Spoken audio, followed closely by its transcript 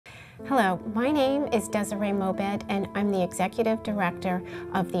Hello, my name is Desiree Mobed and I'm the Executive Director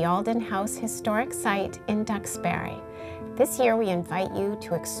of the Alden House Historic Site in Duxbury. This year we invite you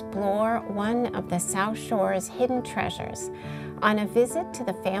to explore one of the South Shore's hidden treasures on a visit to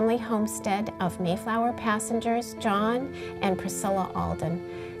the family homestead of Mayflower passengers John and Priscilla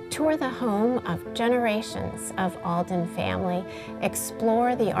Alden. Tour the home of generations of Alden family,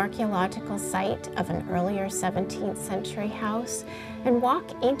 explore the archaeological site of an earlier 17th century house, and walk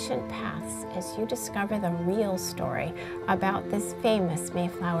ancient paths as you discover the real story about this famous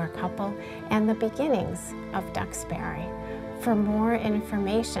Mayflower couple and the beginnings of Duxbury. For more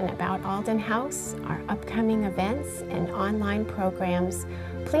information about Alden House, our upcoming events, and online programs,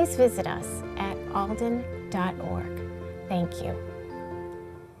 please visit us at alden.org. Thank you.